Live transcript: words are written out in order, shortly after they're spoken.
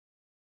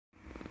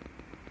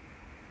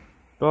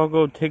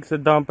Doggo takes a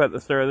dump at the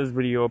start of this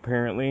video,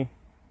 apparently.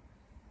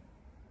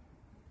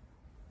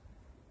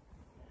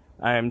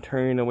 I am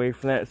turning away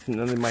from that so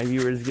none of my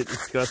viewers get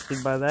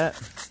disgusted by that.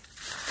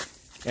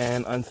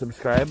 And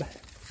unsubscribe.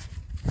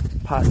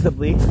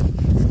 Possibly.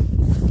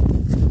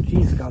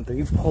 Jeez, Gunther,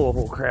 you pull a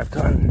whole crap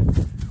ton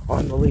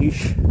on the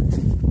leash.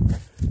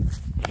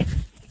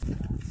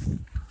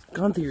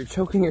 Gunther, you're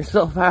choking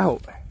yourself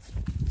out.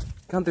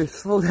 Gunther,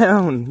 slow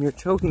down. You're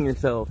choking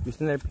yourself. You're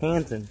sitting there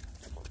panting.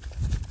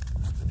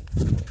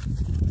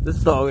 This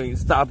dog ain't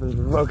stopping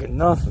for fucking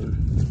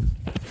nothing.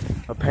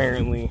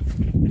 Apparently.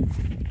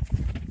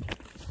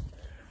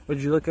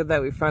 Would you look at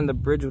that? We found the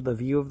bridge with a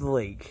view of the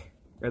lake.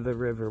 Or the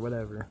river,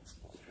 whatever.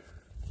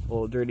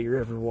 Old dirty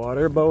river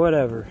water, but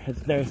whatever.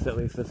 It's nice at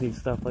least to see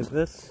stuff like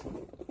this.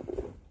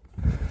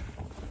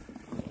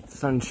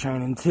 Sun's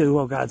shining too.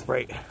 Oh god, it's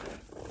bright.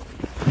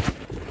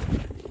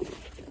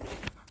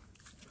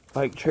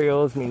 Bike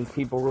trails means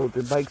people rode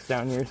their bikes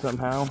down here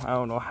somehow. I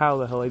don't know how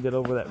the hell they did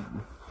over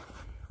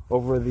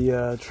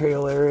the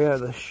trail area,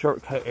 the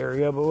shortcut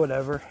area, but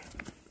whatever.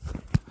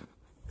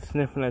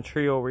 Sniffing a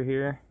tree over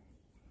here.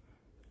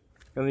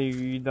 Gunther,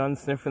 you done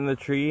sniffing the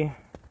tree?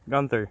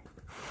 Gunther,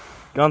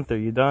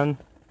 you done?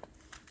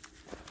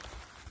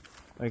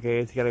 Okay,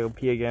 it's gotta go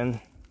pee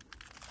again.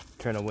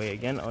 Turn away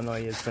again. Oh no,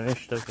 he is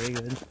finished. Okay,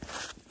 good.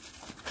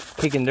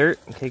 Kicking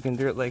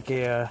dirt like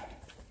a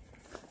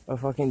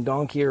fucking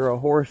donkey or a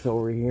horse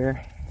over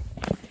here.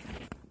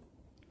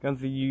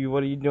 Gunther,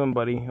 what are you doing,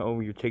 buddy? Oh,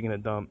 you're taking a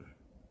dump.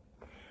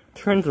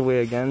 Turns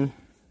away again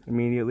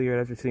immediately right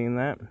after seeing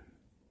that,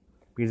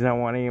 because I don't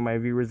want any of my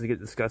viewers to get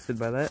disgusted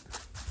by that.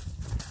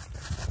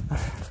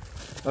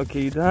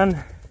 Okay, you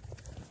done?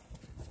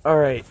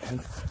 Alright.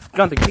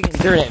 Gunther, kicking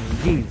dirt at me,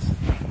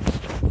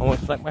 jeez.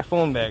 Almost like my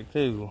phone back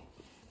too.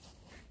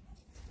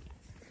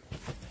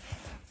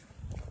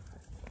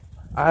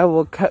 I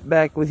will cut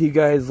back with you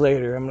guys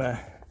later. I'm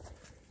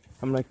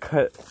gonna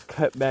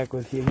cut back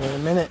with you here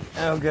in a minute.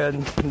 Oh god,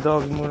 the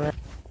dog's moving around.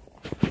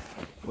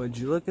 Would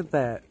you look at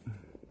that?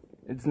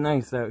 It's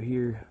nice out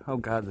here. Oh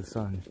god, the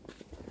sun.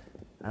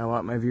 I don't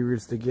want my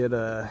viewers to get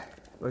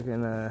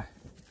fucking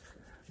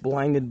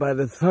blinded by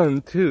the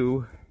sun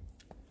too.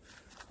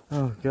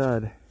 Oh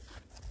god.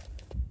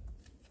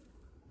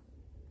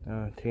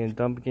 Taking a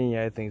dump again?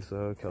 Yeah, I think so.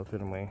 Okay, I'll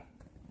turn away.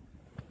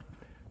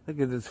 Look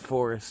at this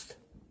forest.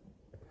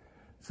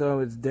 So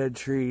it's dead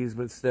trees,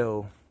 but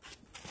still.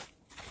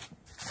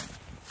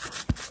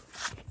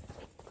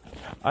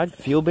 I'd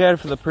feel bad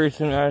for the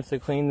person who has to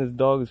clean this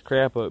dog's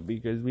crap up,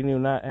 because we do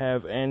not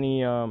have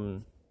any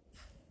dog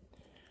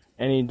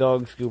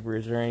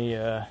scoopers or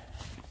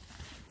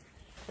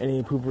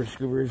any pooper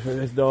scoopers for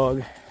this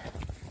dog.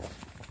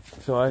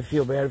 So I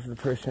feel bad for the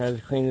person who has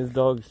to clean this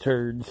dog's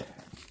turds.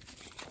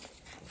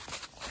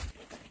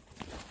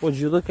 Would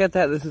you look at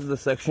that? This is the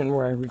section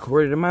where I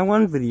recorded my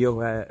one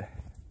video at.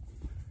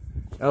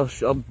 I'll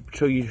show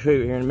you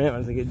here in a minute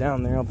once I get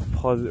down there. I'll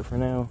pause it for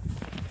now.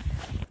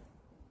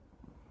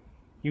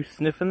 You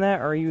sniffing that,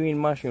 or are you eating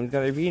mushrooms?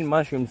 Because if you're eating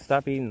mushrooms,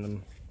 stop eating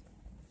them.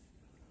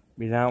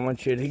 Because I don't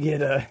want you to get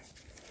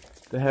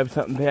to have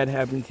something bad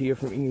happen to you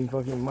from eating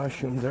fucking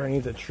mushrooms or any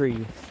of the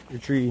tree. Your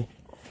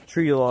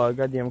tree log.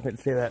 Goddamn, I couldn't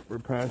say that or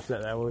pronounce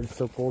that. That was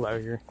so cold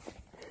out here.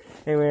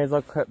 Anyways,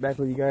 I'll cut back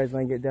with you guys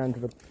when I get down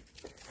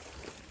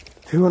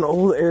to an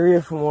old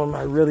area from one of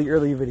my really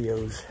early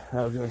videos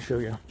I was going to show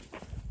you.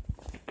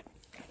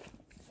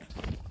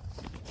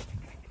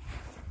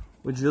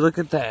 Would you look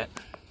at that?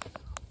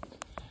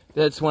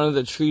 That's one of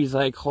the trees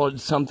I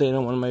called something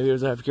in one of my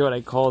videos. I forget what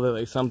I called it,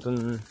 like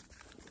something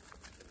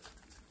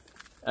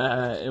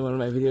in one of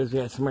my videos.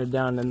 Yeah, somewhere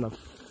down in the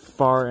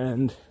far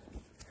end,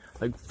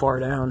 like far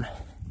down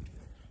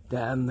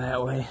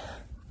that way.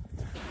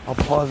 I'll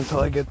pause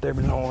until I get there,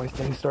 but don't always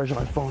think starts on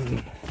my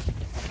phone.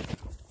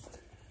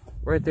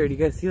 Right there, do you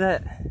guys see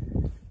that?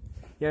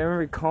 Yeah, I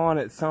remember calling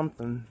it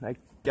something.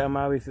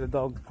 Obviously the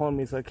dog's pulling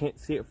me, so I can't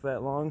see it for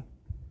that long.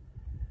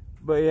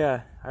 But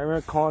yeah, I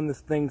remember calling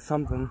this thing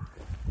something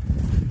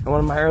in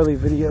one of my early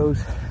videos.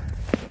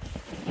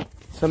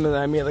 Something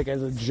that I made like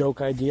as a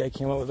joke idea I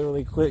came up with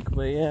really quick,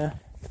 but yeah.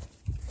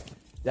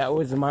 That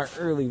was in my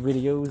early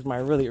videos, my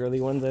really early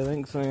ones I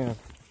think, so yeah.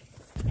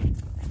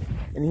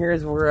 And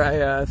here's where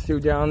I threw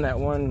down that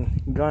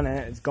one gun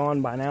at. It's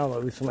gone by now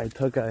though, somebody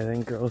took it I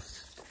think, or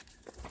else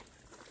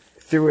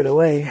threw it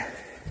away.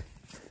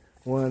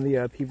 One of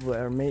the people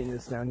that are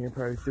maintenance down here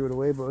probably threw it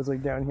away, but it was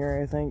like down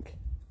here I think.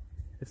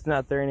 It's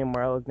not there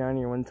anymore. I looked down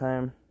here one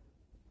time.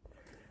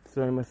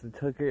 So I must have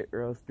took it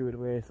or else threw it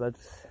away. So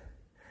that's,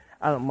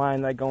 I don't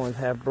mind that going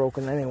half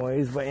broken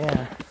anyways, but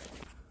yeah.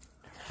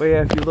 But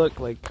yeah, if you look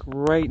like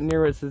right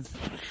near us, this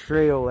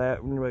trail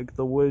at like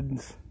the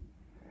woods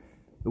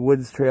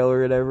trail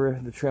or whatever,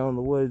 the trail in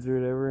the woods or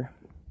whatever.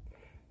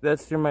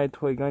 That's where my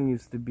toy gun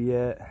used to be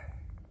at.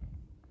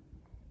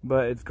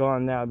 But it's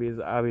gone now because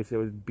obviously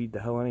it was beat to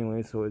hell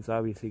anyway, so it's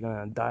obviously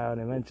gonna die out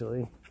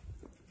eventually.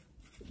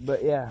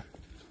 But yeah.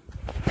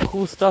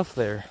 Cool stuff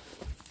there.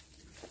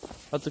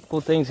 Lots of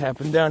cool things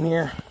happen down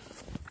here.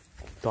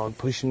 Dog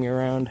pushing me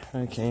around.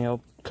 Okay,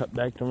 I'll cut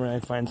back to when I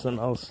find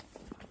something else.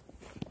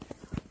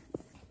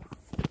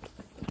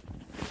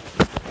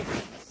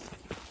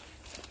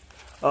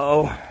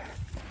 Uh-oh.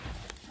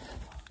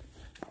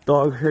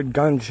 Dog heard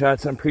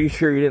gunshots. I'm pretty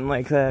sure he didn't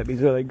like that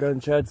because there are like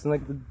gunshots in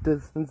like the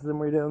distance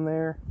somewhere down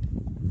there.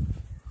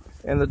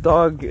 And the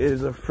dog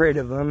is afraid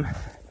of them.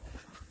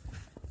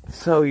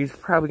 So he's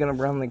probably gonna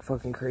run like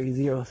fucking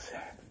crazy or else.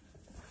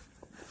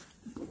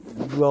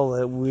 Well,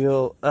 it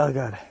will. Oh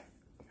god.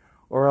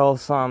 Or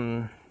else,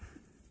 actually,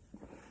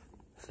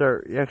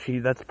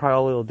 that's probably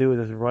all it'll do is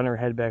just run or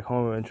head back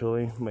home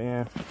eventually. But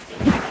yeah.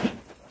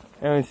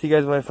 Anyway, see you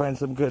guys when I find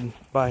some good.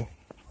 Bye.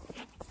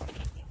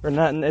 Or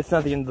not, it's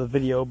not the end of the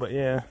video, but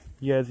yeah,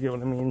 you guys get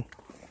what I mean.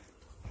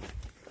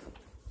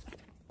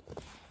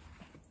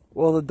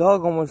 Well, the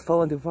dog almost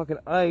fell into fucking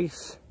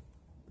ice.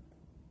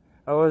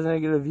 I wasn't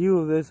gonna get a view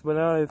of this, but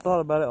now that I thought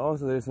about it,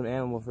 also there's some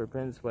animal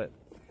footprints, but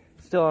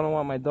still I don't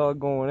want my dog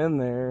going in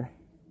there.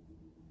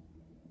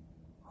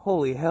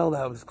 Holy hell,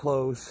 that was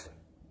close.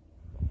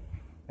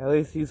 At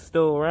least he's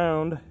still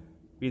around,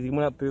 because he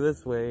went up through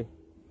this way.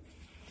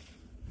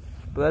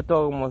 But that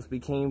dog almost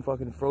became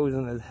fucking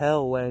frozen as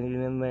hell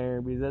landing in there,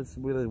 because that's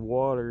really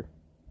water.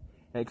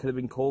 And it could have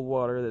been cold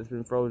water that's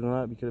been frozen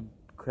up. You could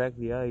have cracked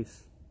the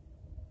ice.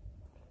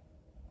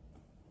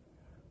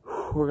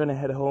 We're gonna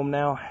head home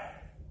now.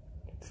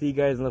 See you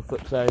guys on the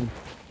flip side.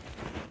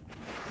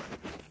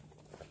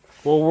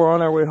 Well, we're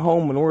on our way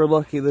home, and we're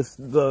lucky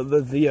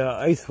the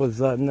ice was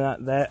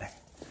not that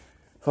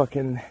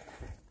fucking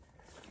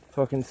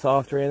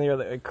soft or anything, or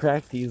that it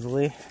cracked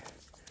easily.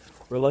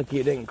 We're lucky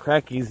it didn't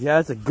crack easy. Yeah,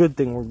 that's a good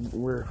thing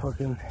we're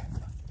fucking,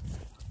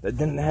 that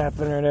didn't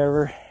happen or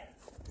whatever.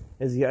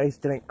 Is the ice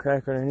didn't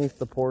crack underneath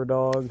the poor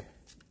dog.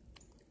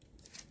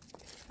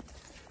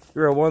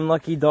 You're a one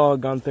lucky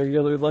dog, Gunther.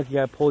 You're lucky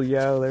I pulled you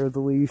out of there with the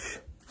leash.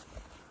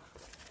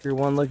 You're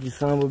one lucky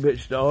son of a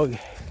bitch, dog.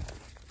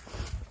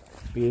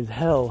 Because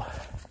hell,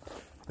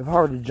 if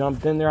I would have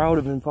jumped in there, I would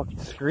have been fucking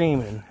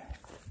screaming.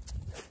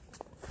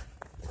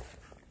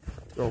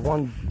 You're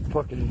one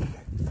fucking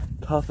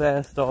tough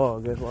ass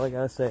dog, that's all I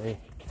gotta say.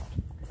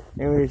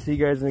 Anyway, see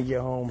you guys when we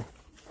get home.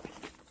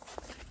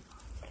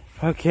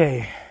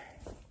 Okay.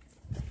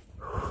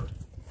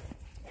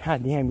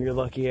 God damn, you're a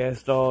lucky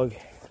ass dog.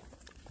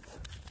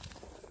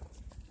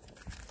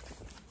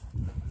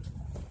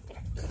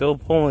 Still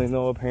pulling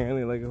though,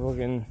 apparently, like a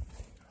fucking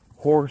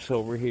horse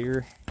over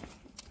here.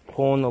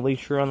 Pulling the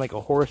leash around like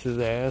a horse's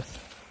ass.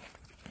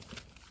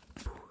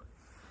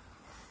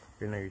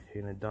 Now you're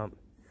taking a dump.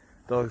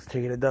 Dog's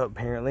taking a dump,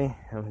 apparently.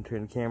 I'm gonna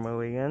turn the camera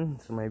away again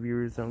so my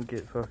viewers don't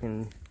get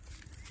fucking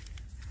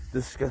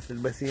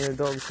disgusted by seeing a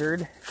dog's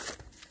turd.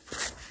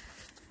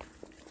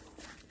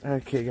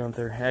 Okay,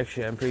 Gunther.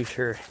 Actually, I'm pretty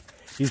sure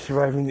you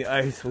surviving the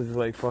ice was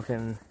like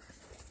fucking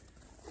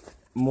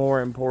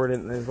more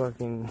important than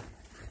fucking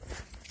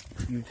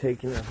you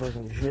taking a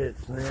fucking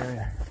shit.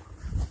 Man.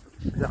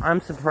 I'm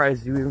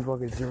surprised you even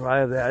fucking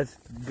survived that. That's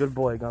good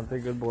boy, Gunther.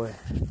 Good boy.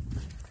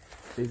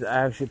 Because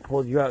I actually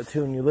pulled you out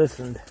too and you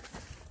listened.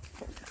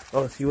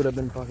 Oh, so you would have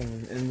been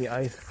fucking in the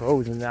ice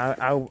frozen.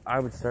 I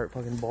would start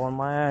fucking bawling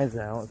my eyes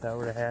out if that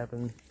were to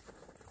happen.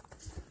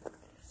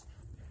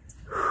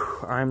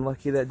 I'm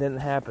lucky that didn't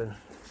happen.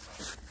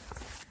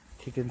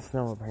 Kicking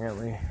snow,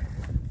 apparently.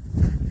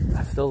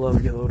 I still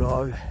love you, little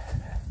dog.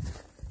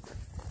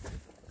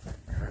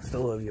 I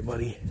still love you,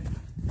 buddy.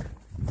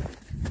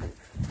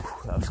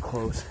 That was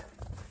close.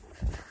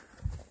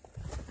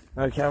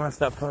 Okay, I'm gonna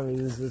stop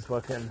filming. This is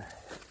fucking...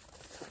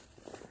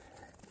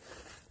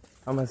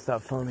 I'm gonna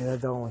stop filming.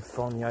 That dog almost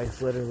fell on the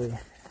ice, literally.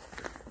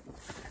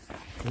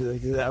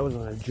 That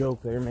wasn't a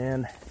joke there,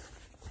 man.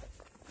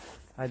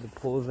 I had to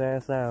pull his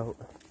ass out.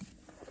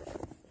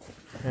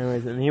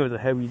 Anyways, and he was a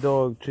heavy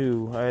dog,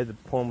 too. I had to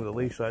pull him with a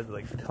leash, so I had to,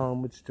 like, tell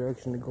him which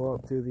direction to go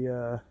up through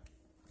the,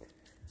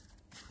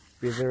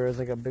 because there was,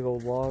 like, a big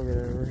old log or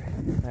whatever.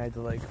 I had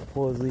to, like,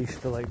 pull his leash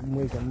to, like,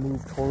 make him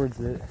move towards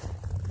it.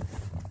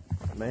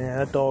 Man,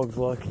 that dog's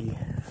lucky.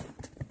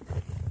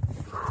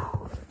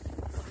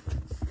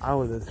 I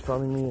was just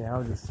filming me, and I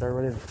would just start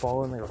ready to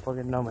fall in like a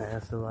fucking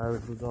dumbass if I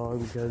was the dog,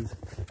 because,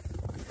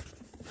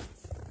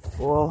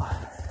 well,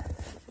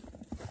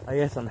 I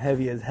guess I'm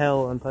heavy as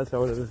hell, and plus I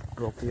would have just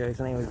broke the ice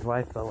anyways if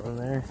I fell in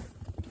there.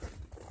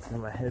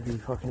 I'm a heavy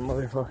fucking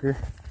motherfucker.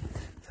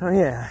 So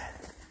yeah.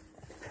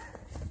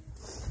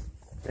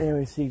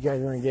 Anyway, see you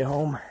guys when I get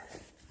home.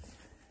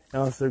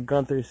 And also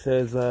Gunther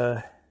says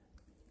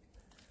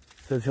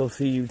he'll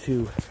see you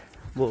too.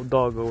 Little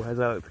doggo, as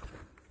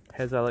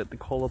I like to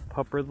call a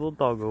pupper, little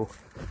doggo.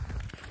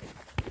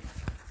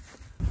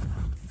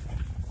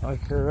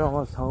 Okay, we're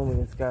almost home.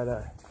 We just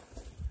gotta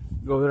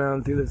go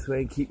down through this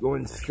way, keep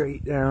going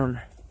straight down,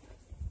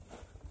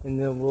 and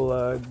then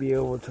we'll be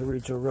able to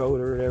reach a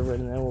road or whatever,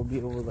 and then we'll be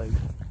able to like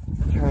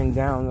turn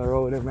down the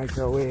road and make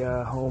our way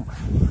home.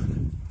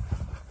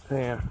 So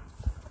yeah,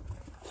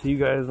 see you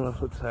guys on the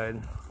flip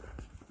side.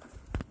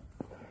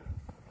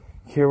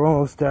 Okay, we're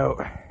almost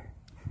out.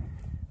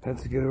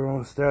 That's good, we're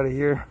almost out of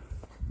here.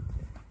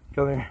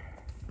 Go there.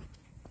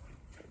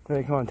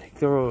 Hey, come on, take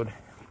the road.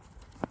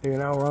 Okay,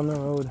 now we're on the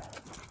road.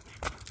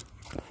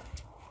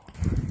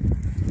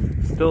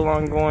 Still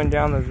on going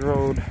down this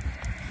road.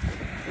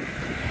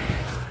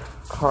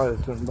 Car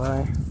that's went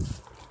by.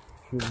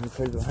 There's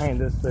a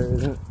behind us, there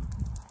isn't.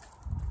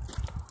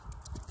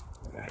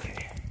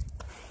 Okay.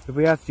 If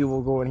we have to,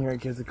 we'll go in here in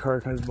case the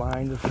car comes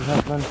behind us or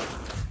something.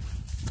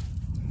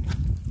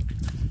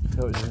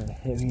 So it's gonna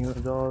hit me with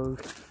a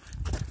dog.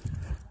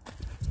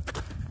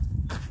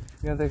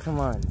 Gunther, come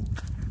on.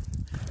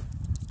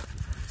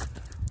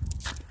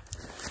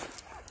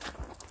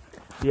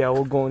 Yeah,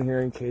 we'll go in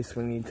here in case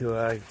we need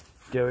to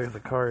get away with the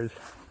cars.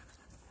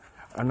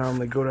 I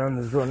normally go down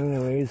this road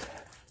anyways.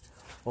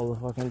 All the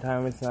fucking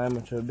time, it's not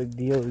much of a big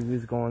deal if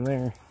he's going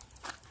there.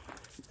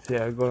 See,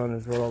 I go down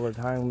this road all the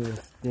time with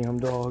this damn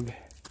dog.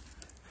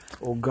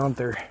 Old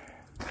Gunther.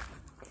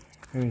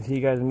 And see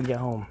you guys when we get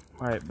home.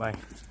 Alright, bye.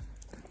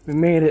 We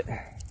made it.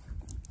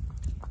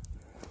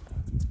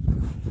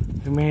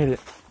 We made it.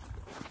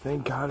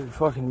 Thank God we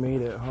fucking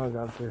made it, huh,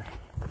 Gunther?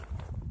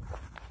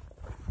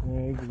 Yeah,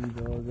 I agree,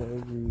 dog, I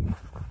agree.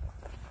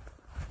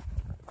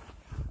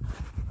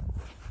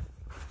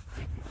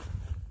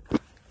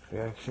 We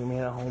actually made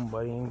it home,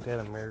 buddy. Ain't that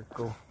a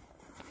miracle?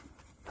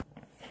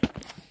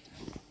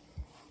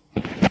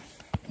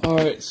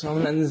 Alright, so I'm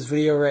gonna end this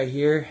video right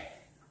here.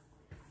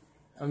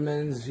 I'm gonna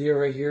end this video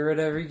right here,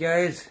 whatever,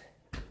 guys.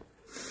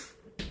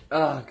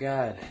 Oh,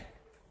 God.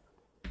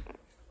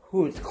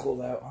 Ooh, it's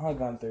cold out, huh,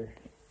 Gunther?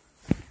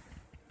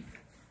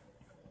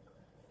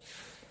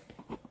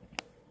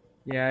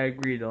 Yeah, I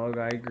agree, dog.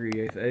 I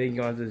agree. I think he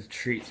wants his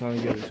treat, so I'm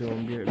gonna give it to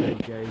him. Be right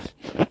back, guys.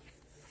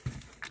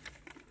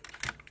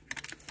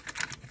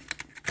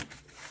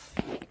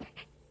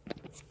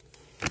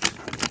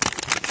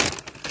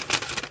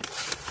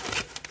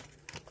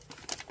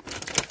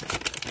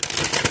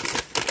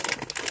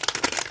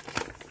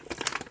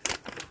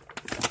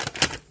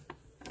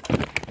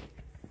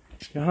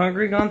 You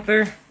hungry,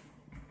 Gunther?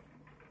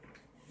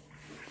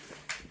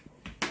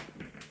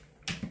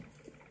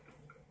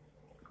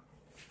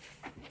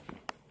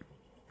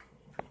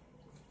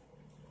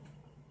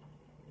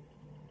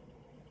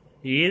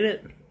 You eat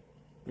it?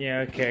 Yeah,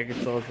 okay, I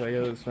can tell if I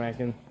get it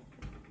smacking.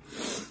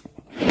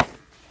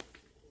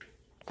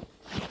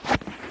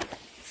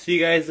 See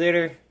you guys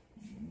later.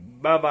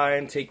 Bye-bye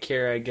and take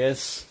care, I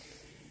guess.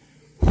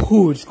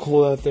 Ooh, it's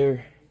cold out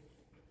there.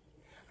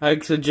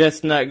 I'd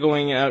suggest not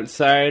going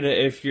outside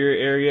if your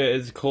area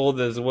is cold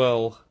as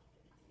well.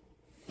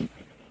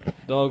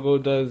 Doggo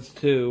does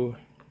too.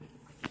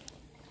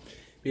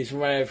 Because from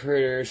what I've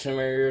heard, there are some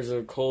areas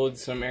are cold,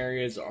 some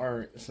areas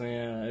aren't. So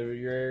yeah, if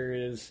your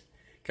area's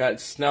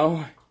got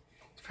snow,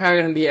 it's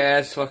probably gonna be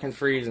ass fucking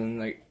freezing.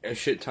 Like a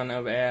shit ton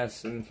of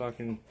ass and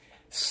fucking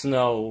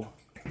snow.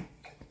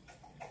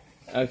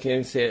 Okay, let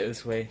me say it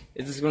this way.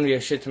 It's just gonna be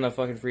a shit ton of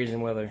fucking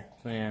freezing weather.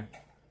 So yeah.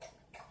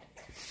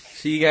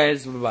 See you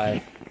guys,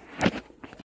 bye-bye.